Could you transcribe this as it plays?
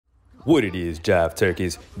What it is, Jive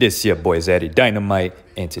Turkeys? This your boy Zaddy Dynamite,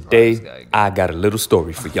 and today I got a little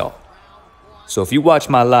story for y'all. So if you watch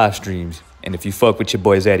my live streams, and if you fuck with your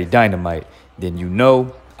boy Zaddy Dynamite, then you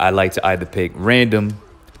know I like to either pick random,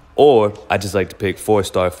 or I just like to pick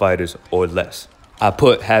 4-star fighters or less. I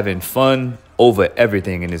put having fun over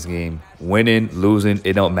everything in this game. Winning, losing,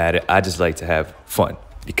 it don't matter. I just like to have fun.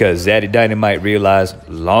 Because Zaddy Dynamite realized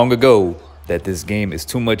long ago that this game is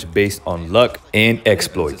too much based on luck and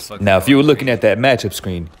exploits. Now, if you were looking at that matchup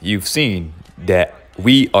screen, you've seen that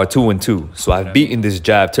we are 2-2. So I've beaten this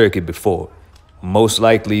Jive Turkey before. Most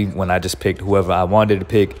likely when I just picked whoever I wanted to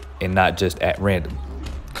pick and not just at random.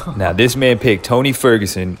 Now, this man picked Tony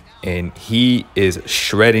Ferguson, and he is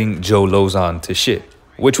shredding Joe Lozon to shit,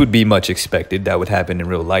 which would be much expected. That would happen in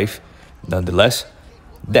real life. Nonetheless,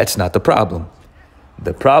 that's not the problem.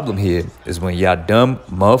 The problem here is when y'all dumb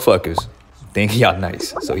motherfuckers think y'all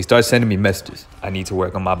nice. So he starts sending me messages. I need to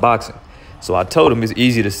work on my boxing. So I told him it's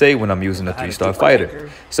easy to say when I'm using a 3-star fighter.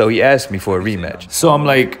 So he asked me for a rematch. So I'm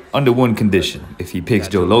like, under one condition. If he picks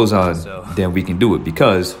Joe Lozon, then we can do it.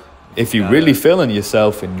 Because if you're really feeling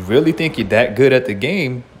yourself and you really think you're that good at the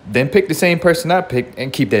game, then pick the same person I picked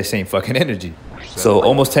and keep that same fucking energy. So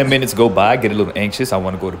almost 10 minutes go by, I get a little anxious. I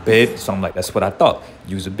want to go to bed. So I'm like, that's what I thought.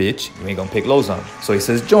 Use a bitch. You ain't going to pick Lozon. So he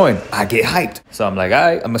says, join. I get hyped. So I'm like, all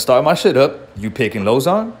right, I'm going to start my shit up. You picking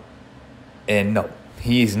Lozon? And no,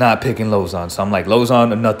 he's not picking Lozon. So I'm like,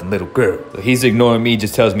 Lozon or nothing, little girl. So he's ignoring me,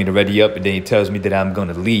 just tells me to ready up. And then he tells me that I'm going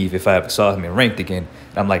to leave if I ever saw him in ranked again.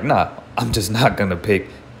 And I'm like, nah, I'm just not going to pick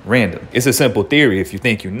random. It's a simple theory. If you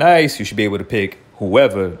think you're nice, you should be able to pick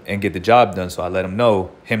whoever and get the job done. So I let him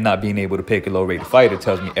know him not being able to pick a low-rated fighter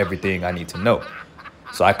tells me everything I need to know.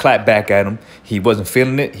 So I clapped back at him. He wasn't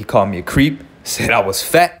feeling it. He called me a creep, said I was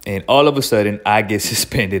fat, and all of a sudden I get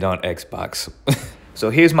suspended on Xbox.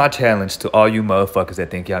 So here's my challenge to all you motherfuckers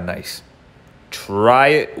that think y'all nice. Try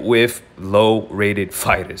it with low-rated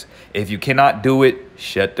fighters. If you cannot do it,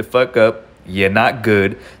 shut the fuck up. You're not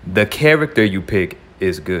good. The character you pick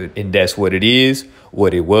is good. And that's what it is,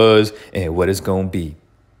 what it was, and what it's gonna be.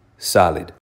 Solid.